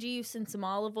some lemon juice and some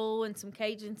olive oil and some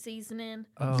Cajun seasoning.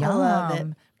 Oh. I love it. Yum. And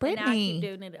now I keep Brittany,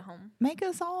 doing it at home. make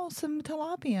us all some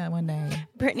tilapia one day.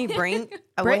 Brittany, we Brittany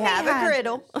have a had-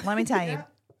 griddle. Let me tell you.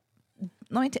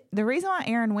 The reason why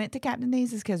Aaron went to Captain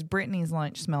D's is because Brittany's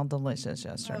lunch smelled delicious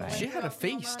yesterday. She had a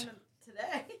feast.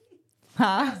 Today.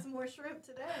 Huh? Got some more shrimp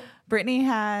today. Brittany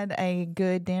had a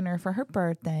good dinner for her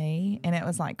birthday, and it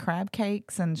was like crab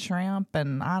cakes and shrimp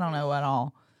and I don't know what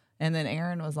all. And then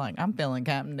Aaron was like, I'm feeling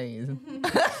Captain D's.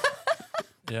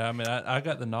 Yeah, I mean, I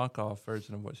got the knockoff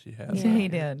version of what she had. Yeah, he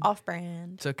did. Off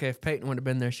brand. It's okay if Peyton would have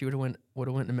been there. She would have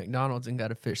went to McDonald's and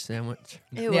got a fish sandwich.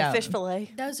 Ew, Yeah. a fish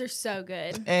fillet. Those are so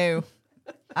good. Ew.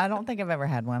 I don't think I've ever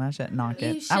had one. I shouldn't knock You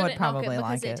it. shouldn't I would knock probably it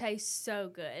like because it. it tastes so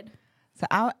good. So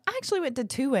I actually went to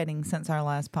 2 weddings since our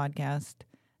last podcast.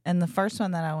 And the first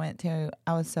one that I went to,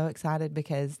 I was so excited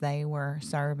because they were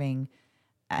serving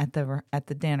at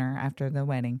the dinner after the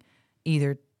wedding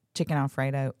either chicken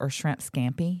Alfredo or shrimp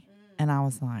scampi. And I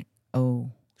was like, oh,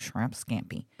 shrimp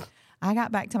scampi. I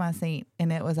got back to my seat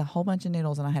and it was a whole bunch of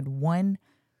noodles and I had one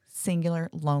singular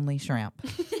lonely shrimp.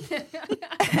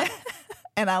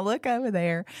 And I look over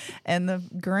there and the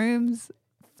groom's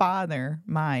father,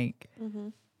 Mike,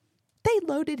 they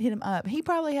loaded him up. He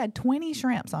probably had 20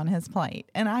 shrimps on his plate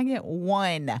and I get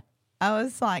one. I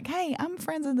was like, hey, I'm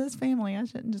friends with this family. I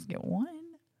shouldn't just get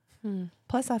one.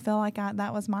 Plus, I feel like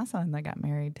that was my son that got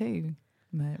married too.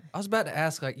 But I was about to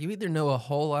ask, like, you either know a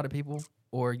whole lot of people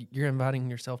or you're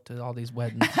inviting yourself to all these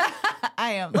weddings.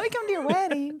 I am. Let me come to your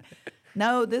wedding.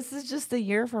 No, this is just a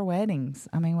year for weddings.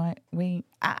 I mean, I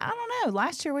don't know.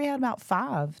 Last year we had about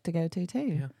 5 to go to too.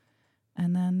 Yeah.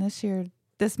 And then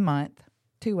this month,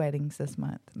 2 weddings this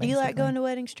month. Do you like basically. going to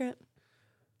weddings, Trent?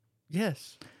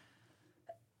 Yes.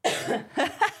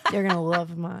 You're gonna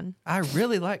love mine. I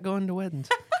really like going to weddings.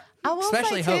 I will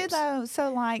Especially say too, Hope's. though.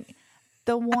 So like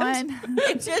the one,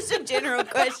 It's just a general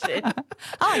question.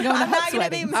 I like going to I'm not Hope's gonna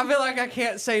be weddings. I feel like I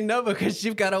can't say no because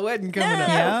you've got a wedding coming up.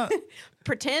 Yeah.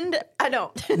 Pretend I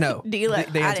don't. No. Do you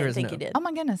like? The I answer didn't is think no. you did. Oh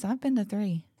my goodness, I've been to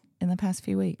 3 in the past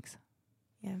few weeks.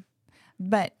 Yeah.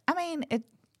 But I mean, it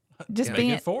just Make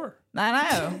being. it 4. I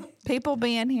know people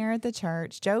being here at the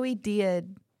church. Joey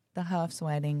did the Huff's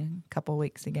wedding a couple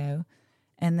weeks ago,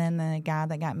 and then the guy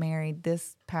that got married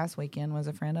this past weekend was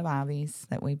a friend of Ivy's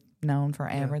that we've known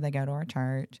forever. They go to our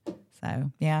church,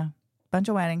 so yeah, bunch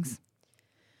of weddings.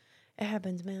 It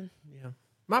happens, man. Yeah.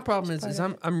 My problem is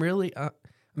I'm really I'm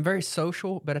very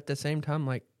social, but at the same time,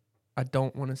 like, I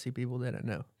don't want to see people that I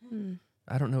know.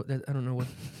 I don't know what.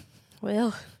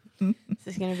 Well, this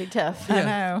is gonna be tough. I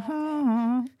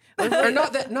know. Or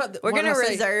not that. We're when gonna I say-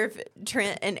 reserve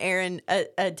Trent and Aaron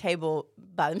a table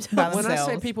by themselves. By When I say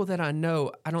themselves. people that I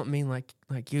know, I don't mean like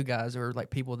you guys or like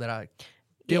people that I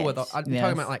deal with. Yes. I'm Yes.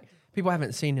 talking about like people I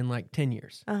haven't seen in like 10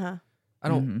 years. Uh-huh. I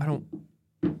don't.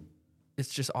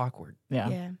 It's just awkward. Yeah.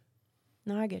 Yeah.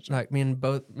 No, I get you. Like me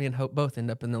and Hope both end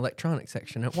up in the electronics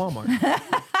section at Walmart.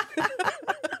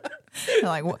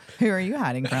 Like, who are you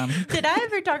hiding from? Did I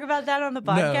ever talk about that on the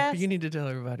No, podcast? you need to tell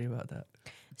everybody about that.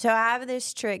 So I have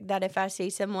this trick that if I see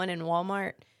someone in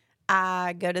Walmart,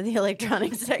 I go to the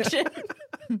electronics section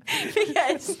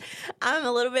because I'm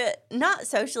a little bit not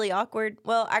socially awkward.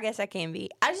 Well, I guess I can be.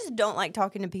 I just don't like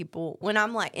talking to people when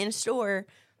I'm like in a store.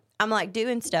 I'm like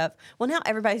doing stuff. Well, now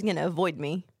everybody's gonna avoid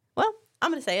me. Well,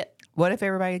 I'm gonna say it. What if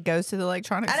everybody goes to the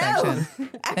electronics I know. section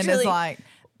and Actually, it's like,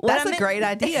 what that's I a meant- great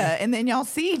idea, and then y'all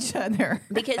see each other.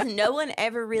 because no one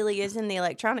ever really is in the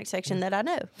electronics section that I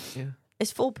know. Yeah.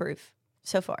 It's foolproof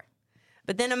so far.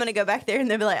 But then I'm going to go back there and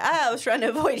they'll be like, I was trying to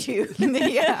avoid you.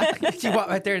 Yeah. You walk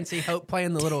right there and see Hope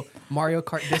playing the little Mario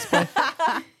Kart display.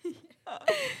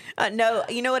 No,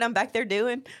 you know what I'm back there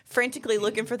doing? Frantically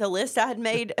looking for the list I had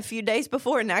made a few days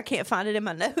before and I can't find it in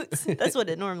my notes. That's what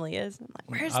it normally is. I'm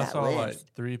like, where's I that saw list?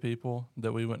 like 3 people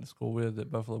that we went to school with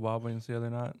at Buffalo Bob Wings the other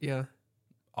night. Yeah.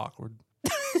 Awkward.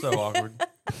 So awkward.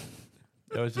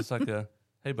 It was just like a,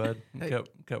 hey, bud. And Hey.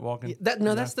 kept walking.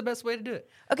 That's the best way to do it.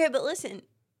 Okay, but listen,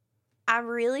 I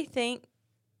really think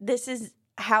this is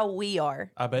how we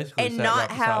are. I basically and sat not right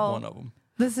beside how- one of them.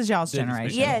 This is y'all's Didn't generation.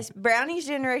 speak Yes, Brownie's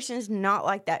generation is not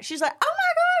like that. She's like, oh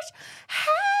my gosh,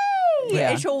 hey.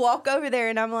 Yeah. And she'll walk over there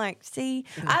and I'm like, see,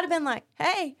 I'd have been like,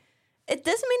 hey, it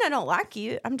doesn't mean I don't like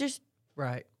you. I'm just,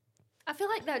 Right. I feel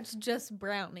like that's just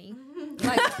Brownie.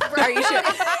 Like, are you sure?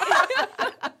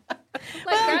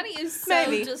 Like Brownie is so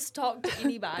maybe. just talk to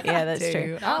anybody. Yeah, that's Too.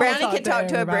 true. I'll Brownie can talk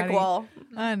to a brick everybody. wall.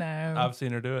 I know. I've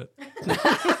seen her do it.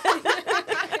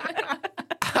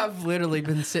 I've literally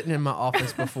been sitting in my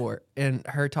office before and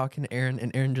her talking to Aaron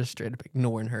and Aaron just straight up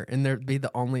ignoring her. And there'd be the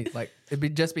only, like,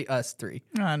 just be us 3.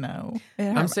 I know. It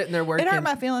I'm hurt sitting there my, working. it hurt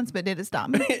my feelings, but did it stop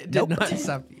me? It did not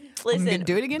stop you. Listen, gonna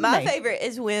do it again my today. favorite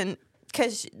is when,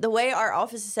 because the way our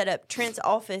office is set up, Trent's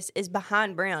office is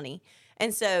behind Brownie.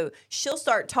 And so she'll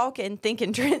start talking,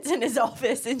 thinking Trent's in his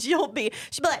office, and she'll be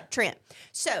like, Trent,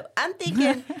 so I'm thinking,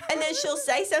 and then she'll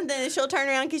say something, and she'll turn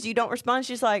around because you don't respond.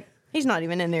 She's like, he's not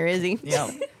even in there, is he? Yeah.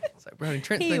 It's like, Brownie,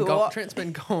 Trent's He been wa- gone. Trent's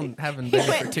been gone having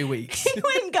baby for 2 weeks. He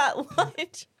went and got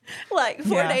lunch like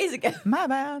 4 Yeah. days ago. My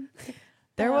bad.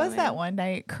 There Oh, was man. that one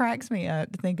day. It cracks me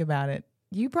up to think about it.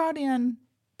 You brought in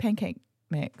pancake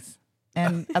mix.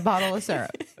 and a bottle of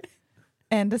syrup,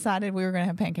 and decided we were going to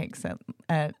have pancakes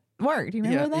at work. Do you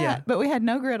remember that? Yeah. But we had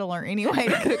no griddle or any way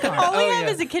to cook on. All we Oh, have yeah.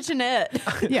 is a kitchenette.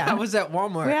 Yeah, I was at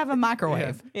Walmart. we have a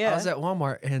microwave. Yeah. I was at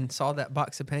Walmart and saw that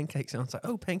box of pancakes, and I was like,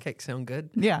 "Oh, pancakes sound good,"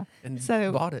 Yeah. and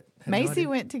So bought it. Had no Macy idea.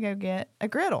 went to go get a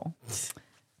griddle,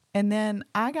 and then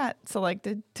I got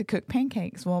selected to cook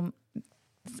pancakes. Well,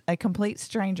 a complete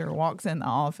stranger walks in the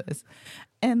office,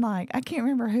 and like I can't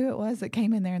remember who it was that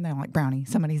came in there, and they're like, "Brownie,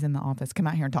 somebody's in the office. Come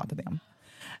out here and talk to them."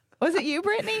 Was it you,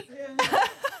 Brittany?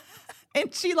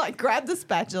 And she like grabbed the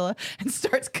spatula and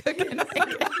starts cooking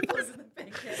pancakes.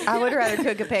 I would rather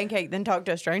cook a pancake than talk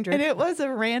to a stranger. And it was a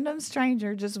random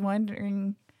stranger just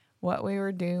wondering what we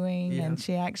were doing. Yeah. And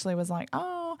she actually was like,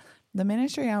 "Oh, the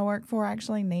ministry I work for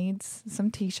actually needs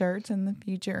some T-shirts in the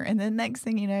future." And then next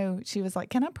thing you know, she was like,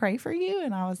 "Can I pray for you?"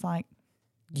 And I was like,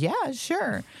 "Yeah,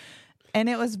 sure." And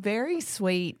it was very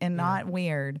sweet and not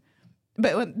weird.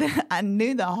 But I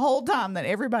knew the whole time that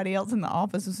everybody else in the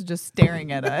office was just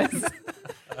staring at us.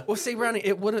 Well, see, Brownie,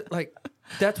 it would have like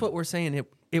that's what we're saying.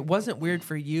 It wasn't weird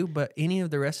for you, but any of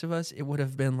the rest of us, it would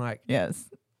have been like Yes.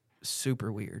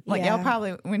 super weird. Like Yeah. y'all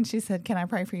probably, when she said, "Can I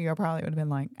pray for you?" I probably would have been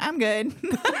like, "I'm good."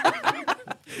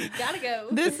 Gotta go.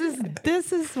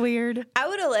 This is weird. I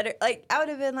would have let her, like, I would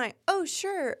have been like, oh,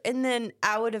 sure. And then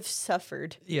I would have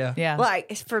suffered, Yeah. Yeah.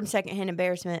 like, from secondhand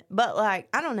embarrassment. But, like,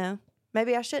 I don't know.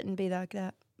 Maybe I shouldn't be like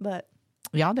that. But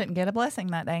Y'all didn't get a blessing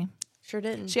that day. sure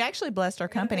didn't. She actually blessed our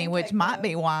company, which might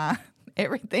be why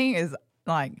everything is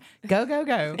like go, go,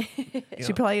 go.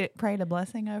 She prayed a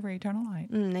blessing over Eternal Light.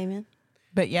 Amen.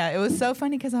 But yeah, it was so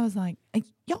funny because I was like,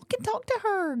 "Y'all can talk to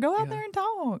her. Go out there and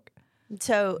talk."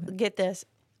 So get this.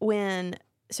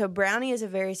 So Brownie is a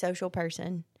very social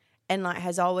person and like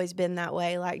has always been that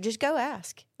way. Like, just go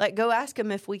ask. Like, go ask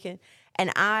him if we can.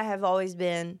 And I have always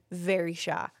been very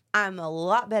shy. I'm a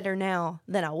lot better now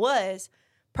than I was,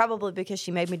 probably because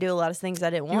she made me do a lot of things I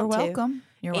didn't want You're to. welcome.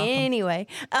 You're welcome. Anyway,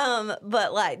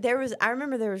 but like I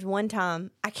remember there was one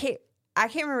time I can't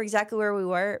remember exactly where we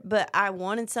were, but I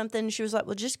wanted something. She was like,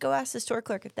 "Well, just go ask the store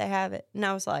clerk if they have it." And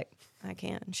I was like, "I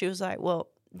can't." And she was like, "Well,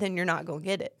 then you're not gonna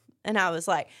get it." And I was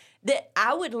like, that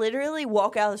I would literally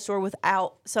walk out of the store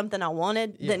without something I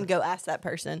wanted, then go ask that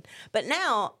person. But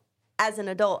now, as an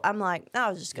adult, I'm like,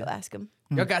 I'll just go ask them.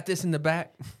 Y'all got this in the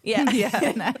back. Yeah,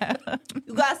 Yeah.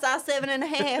 You got size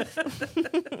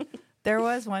 7.5. There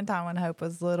was one time when Hope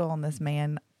was little, and this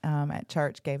man at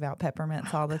church gave out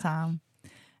peppermints all the time.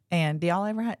 And did y'all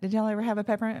ever have a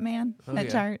peppermint man at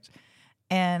yeah. church?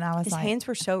 And I was His like, hands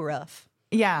were so rough.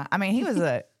 yeah. I mean, he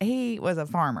was a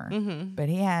farmer, Mm-hmm. but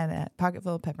he had a pocket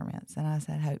full of peppermints. And I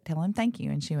said, "Hope, tell him thank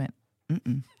you." And she went,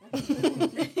 "Mm-mm,"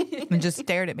 and just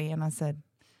stared at me. And I said,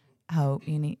 "Hope,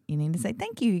 you need to say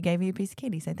thank you. He gave you a piece of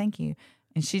candy. Say thank you."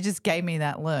 And she just gave me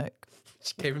that look.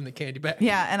 She gave him the candy back.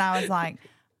 Yeah, and I was like,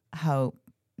 "Hope,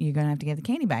 you're gonna have to give the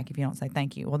candy back if you don't say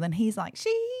thank you." Well, then he's like,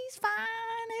 "She's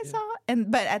fine, it's all."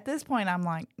 But at this point, I'm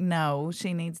like, "No,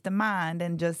 she needs to mind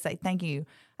and just say thank you."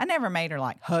 I never made her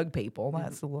like hug people.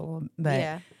 That's a little, but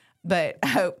Yeah. but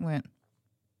Hope went,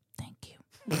 "Thank you."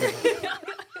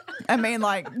 I mean,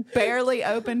 like barely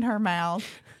opened her mouth.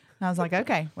 And I was like,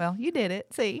 "Okay, well, you did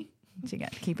it. See." She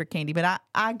got to keep her candy, but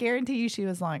I guarantee you, she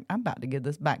was like, "I'm about to give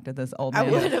this back to this old I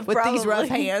man would've with these rough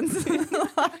probably. hands."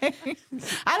 Like,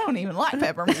 I don't even like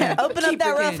peppermint. Open up Keep that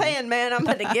your rough candy. hand, man. I'm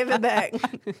about to give it back.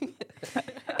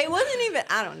 It wasn't even,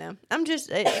 I don't know. I'm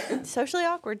just socially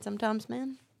awkward sometimes,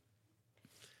 man.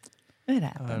 It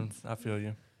happens. I feel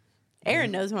you.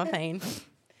 Aaron knows my pain.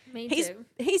 Me He's too.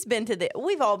 he's been to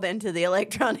we've all been to the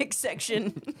electronics section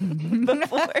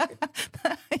before.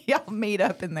 Y'all meet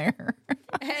up in there.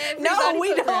 No, Everybody we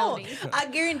put don't. brownie. I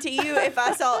guarantee you, if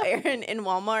I saw Aaron in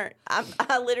Walmart,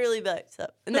 I literally be like,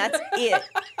 "Sup?" And that's it.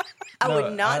 I No,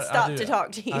 would not I stop do. to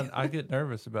talk to you. I get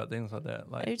nervous about things like that.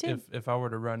 Like do too. if I were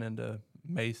to run into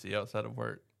Macy outside of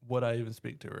work, would I even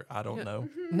speak to her? I don't know.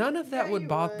 None of that would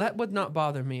bother. That would not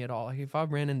bother me at all. Like, if I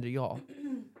ran into y'all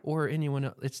or anyone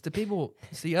else, it's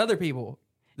the other people.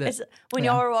 That, It's when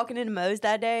y'all were walking into Moe's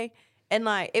that day, and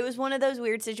like it was one of those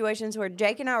weird situations where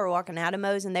Jake and I were walking out of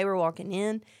Moe's and they were walking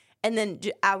in, and then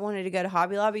I wanted to go to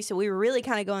Hobby Lobby, so we were really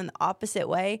kind of going the opposite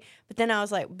way. But then I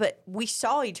was like, but we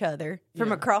saw each other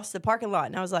from across the parking lot,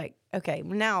 and I was like, okay,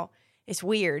 now it's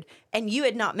weird. And you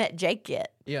had not met Jake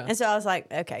yet, Yeah. and so I was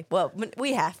like, okay, well,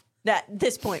 we have that. At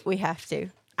this point, we have to.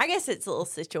 I guess it's a little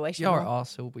situational. y'all are all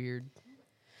so weird.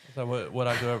 So would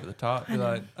I go over the top? Be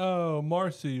like, "Oh,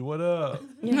 Marcy, what up?" Or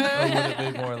would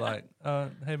it be more like,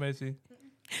 "Hey, Macy"?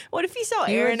 What if you saw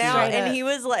You were Aaron out straight and up. he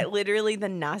was like literally the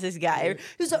nicest guy ever?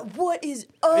 He was like, "What is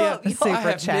up?" Super I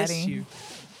have chatty. missed you.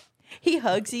 He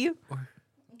hugs you.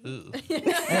 Ugh.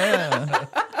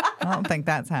 I don't think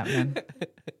that's happening.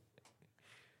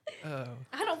 Oh.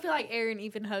 I don't feel like Aaron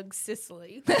even hugs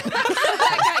Cicely. Like,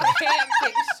 I can't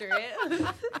picture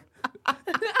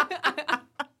it.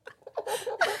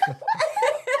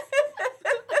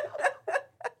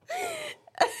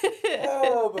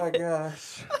 Oh my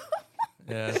gosh.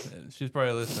 Yeah, she's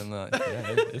probably listening. Like, yeah,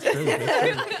 it's true.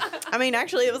 It's true. I mean,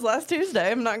 actually, it was last Tuesday.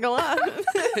 I'm not gonna lie.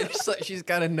 It's like she's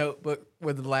got a notebook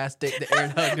with the last date that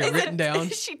Aaron hugged her written down.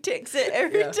 She ticks it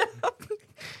every time.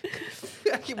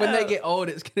 When they get old,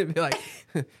 it's going to be like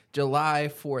July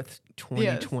 4th,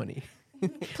 2020.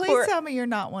 Please tell me you're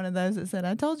not one of those that said,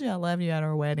 I told you I love you at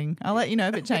our wedding. I'll let you know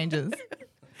if it changes.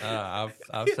 I've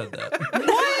said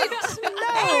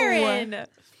that. Aaron.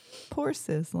 Poor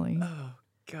Cicely. Oh,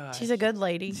 God. She's a good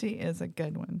lady. She is a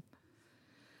good one.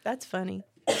 That's funny.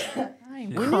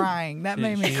 I'm crying. That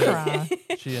made me She- cry.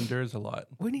 She endures a lot.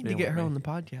 We need to being get with her me. on the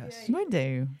podcast. We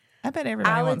do. I bet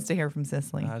everybody I would- wants to hear from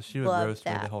Cicely. She would Love roast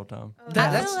me that. the whole time. I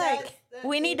That's- feel like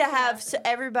we need to have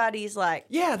everybody's like,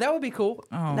 Yeah, that would be cool.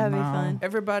 Oh, that'd be no. fun.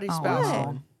 Everybody's Oh, spouse wow.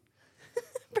 on.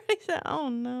 oh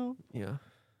no. Yeah.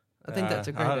 I think that's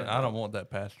a great I idea. don't want that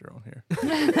pastor on here.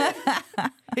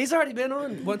 He's already been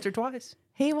on once or twice.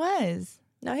 He was.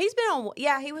 No, he's been on.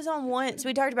 Yeah, he was on once.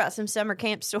 We talked about some summer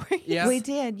camp stories. Yeah. We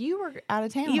did. You were out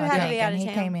of town. You I had to think, be out and of he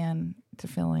town. came in to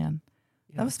fill in.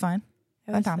 Yeah. That was fun.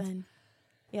 It Fun was times. fun.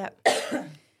 Yep.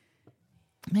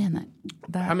 Man,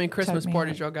 that How many Christmas choked me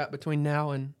parties up. y'all got between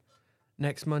now and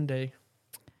next Monday?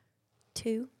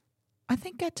 2. I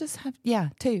think I just have 2.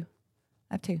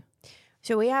 I have 2.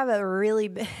 So we have a really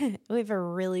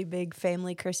big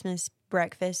family Christmas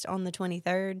breakfast on the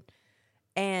 23rd,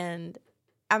 and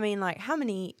I mean, like, how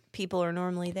many people are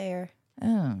normally there?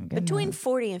 Oh, Between goodness.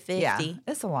 40 and 50 Yeah,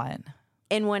 it's a lot.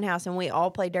 in one house, and we all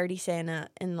play Dirty Santa.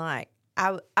 And like,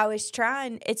 I was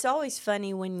trying. It's always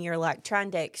funny when you're like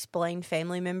trying to explain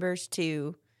family members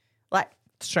to, like,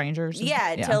 Strangers.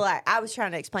 and- to like I was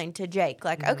trying to explain to Jake,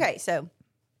 like, okay, so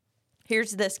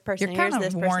here's this person, You're here's kind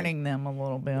this of person. warning them a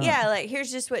little bit. Yeah, like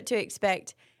here's just what to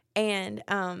expect. And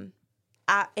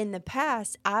in the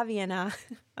past, Ivy and I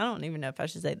don't even know if I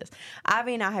should say this.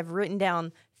 Ivy and I have written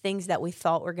down things that we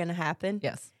thought were going to happen,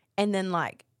 Yes. and then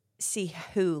like see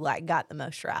who like got the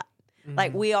most right.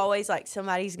 Like we always like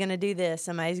somebody's going to do this,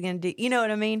 somebody's going to do, you know what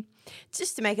I mean? It's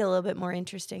just to make it a little bit more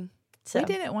interesting. So We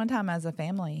did it one time as a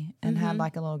family and had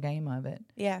like a little game of it.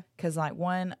 yeah, Because like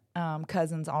one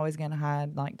cousin's always going to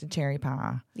hide like the cherry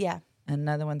pie. yeah, And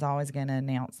another one's always going to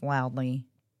announce loudly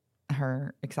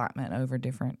her excitement over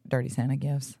different Dirty Santa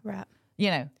gifts. right.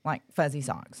 You know, like fuzzy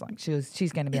socks. Like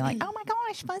she's going to be like, oh my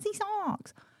gosh, fuzzy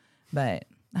socks. But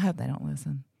I hope they don't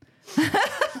listen.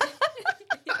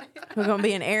 We're going to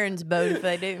be in Aaron's boat if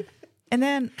they do. And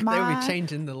then They would my, be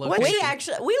changing the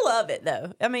location. We love it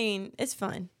though. I mean, it's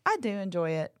fun. I do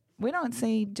enjoy it. We don't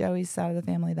see Joey's side of the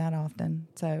family that often,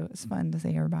 so it's fun to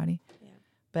see everybody. Yeah.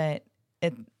 But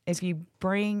if you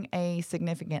bring a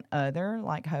significant other,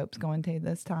 like Hope's going to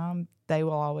this time, they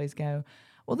will always go,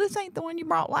 well, this ain't the one you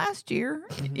brought last year,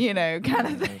 you know, kind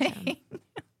of thing.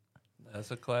 That's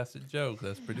a classic joke.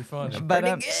 That's pretty funny. But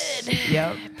Good.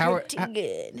 yep. Pretty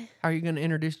good. How are you going to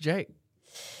introduce Jake?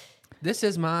 This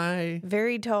is my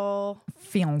Very tall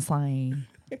Fiance.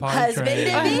 Potty husband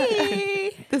to trained.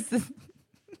 be.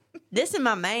 This is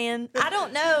My man. I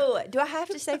don't know. Do I have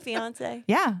to say fiance?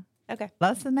 yeah. Okay.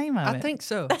 That's the name of I it. think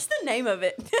so. That's the name of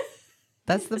it.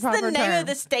 That's the That's proper the name term. of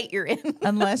the state you're in.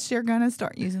 Unless you're going to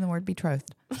start using the word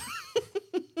betrothed.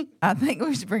 I think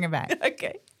we should bring it back.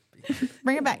 Okay.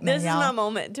 Bring it back now, This is y'all. my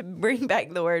moment to bring back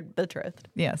the word betrothed.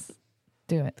 Yes.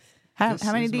 Do it. How This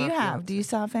many is do you my have? fiance. Do you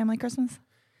still have family Christmas?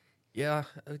 Yeah,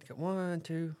 I got 1,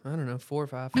 2, I don't know, 4 or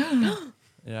 5.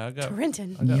 Yeah, I got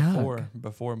Trenton. 4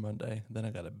 before Monday. Then I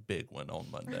got a big one on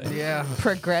Monday. Yeah.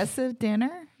 Progressive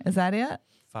dinner? Is that it?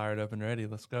 Fired up and ready.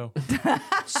 Let's go.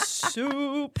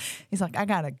 Soup. He's like, I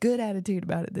got a good attitude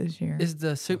about it this year. Is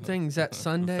the soup thing, is that I'm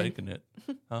Sunday? faking it.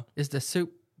 Is the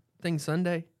soup thing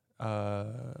Sunday?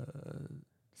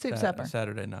 Soup supper.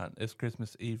 Saturday night. It's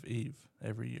Christmas Eve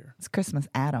every year. It's Christmas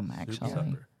Adam, Soup actually.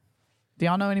 supper. Do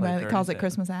y'all know anybody Like that calls it Dirty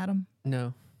Christmas Adam?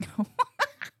 No.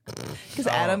 Because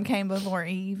Adam came before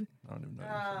Eve. I don't even know.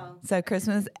 Oh. So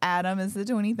Christmas Adam is the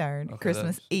 23rd. Okay,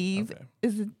 Christmas that's- Eve okay.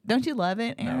 is. Don't you love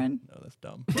it, Aaron? No, that's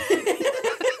dumb.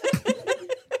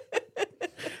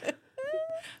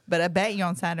 But I bet you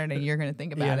on Saturday you're going to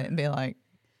think about Yeah. it and be like,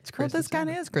 It's well, Christmas. this kind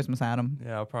of is Christmas Adam.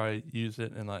 Yeah, I'll probably use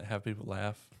it and like have people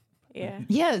laugh. Yeah.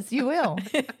 Yes, you will.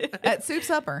 At soup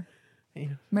supper. Yeah.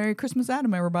 Merry Christmas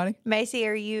Adam, everybody. Macy,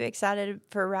 are you excited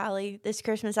for Riley this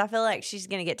Christmas? I feel like she's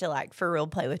going to get to like for real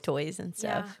play with toys and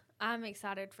stuff. I'm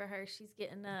excited for her. She's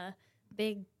getting a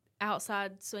big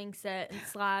outside swing set and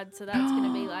slide, so that's going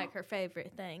to be like her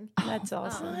favorite thing. That's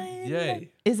awesome. Yay.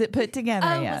 Is it put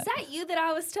together yet? Was that you that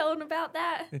I was telling about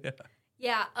that? Yeah.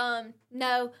 Yeah.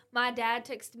 No, my dad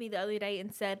texted me the other day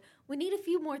and said, we need a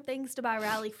few more things to buy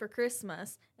Riley for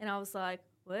Christmas. And I was like,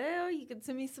 well, you can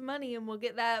send me some money and we'll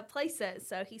get that play set.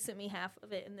 So he sent me half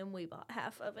of it and then we bought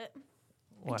half of it.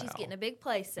 Wow. And she's getting a big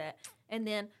play set. And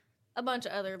then a bunch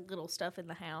of other little stuff in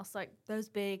the house, like those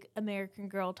big American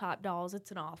Girl type dolls. It's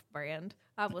an off brand.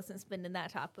 I wasn't spending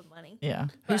that type of money. Yeah.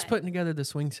 Who's But- putting together the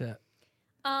swing set?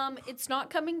 It's not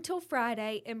coming till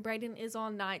Friday, and Braden is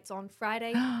on nights on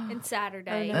Friday and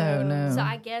Saturday. Oh, no. So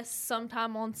I guess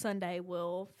sometime on Sunday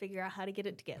we'll figure out how to get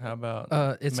it together. How about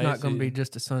It's not going to be Macy-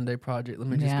 just a Sunday project. Let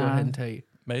me just go Yeah. ahead and tell you.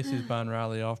 Macy's buying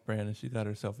Riley off brand and she got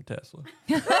herself a Tesla.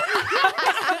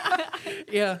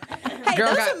 Yeah. Hey, Girl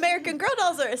those got- American Girl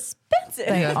dolls are expensive.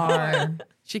 They are.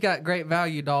 She got great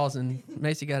value dolls, and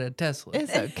Macy got a Tesla.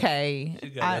 It's okay. She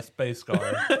got a space car.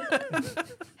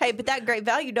 Hey, but that Great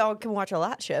Value doll can watch a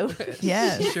light show.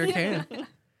 Yes. Sure can.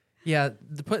 Yeah,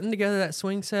 putting together that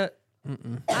swing set.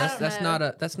 That's know.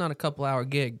 not a couple hour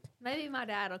gig. Maybe my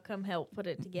dad will come help put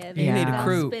it together. You need a I'll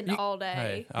crew. Spend You- all day.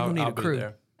 Hey, You'll I'll need a be crew.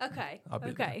 there. Okay. I'll be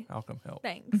Okay. there. I'll come help.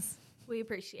 Thanks. We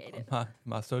appreciate it.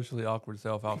 My socially awkward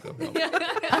self, I'll come help.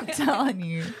 I'm telling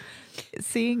you,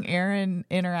 seeing Aaron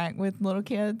interact with little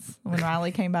kids, when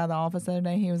Riley came by the office the other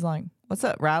day, he was like, "What's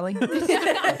up, Riley?"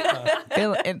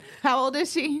 And how old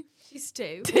is she? She's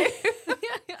 2.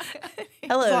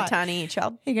 Hello, What? tiny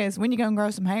child. He goes, "When you gonna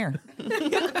grow some hair?"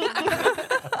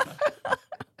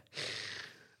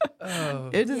 Oh,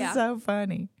 It is Yeah. so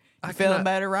funny. I You feeling cannot-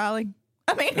 better, Riley?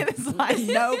 I mean, it's like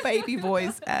no baby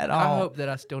voice at I all. hope that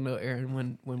I still know Aaron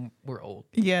when we're old.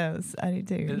 Yes, I do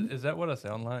too. Is that what I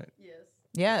sound like?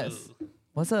 Yes.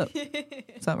 What's up?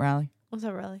 What's up, Riley? What's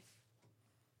up, Riley?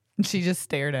 She just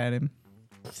stared at him.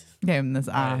 Gave him this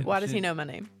eye. Right. Why does he She- know my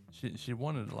name? She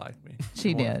wanted to like me.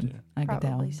 She wanted did. to. I could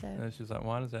tell. Probably so. And she's like,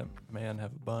 why does that man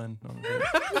have a bun on his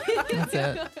head? That's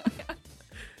it.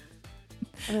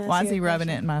 I mean, Why that's is he your rubbing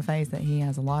it in my face that he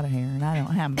has a lot of hair and I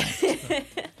don't have much? question.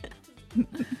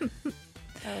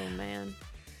 Oh, man.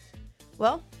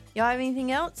 Well, y'all have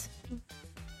anything else?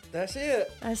 That's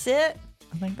it. That's it.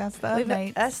 I think that's the We've-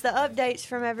 update. That's the updates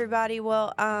from everybody.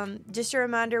 Well, just a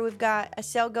reminder, we've got a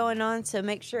sale going on, so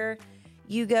make sure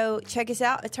you go check us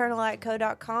out,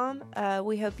 eternallightco.com.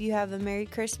 We hope you have a Merry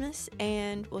Christmas,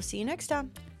 and we'll see you next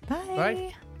time. Bye.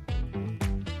 Bye.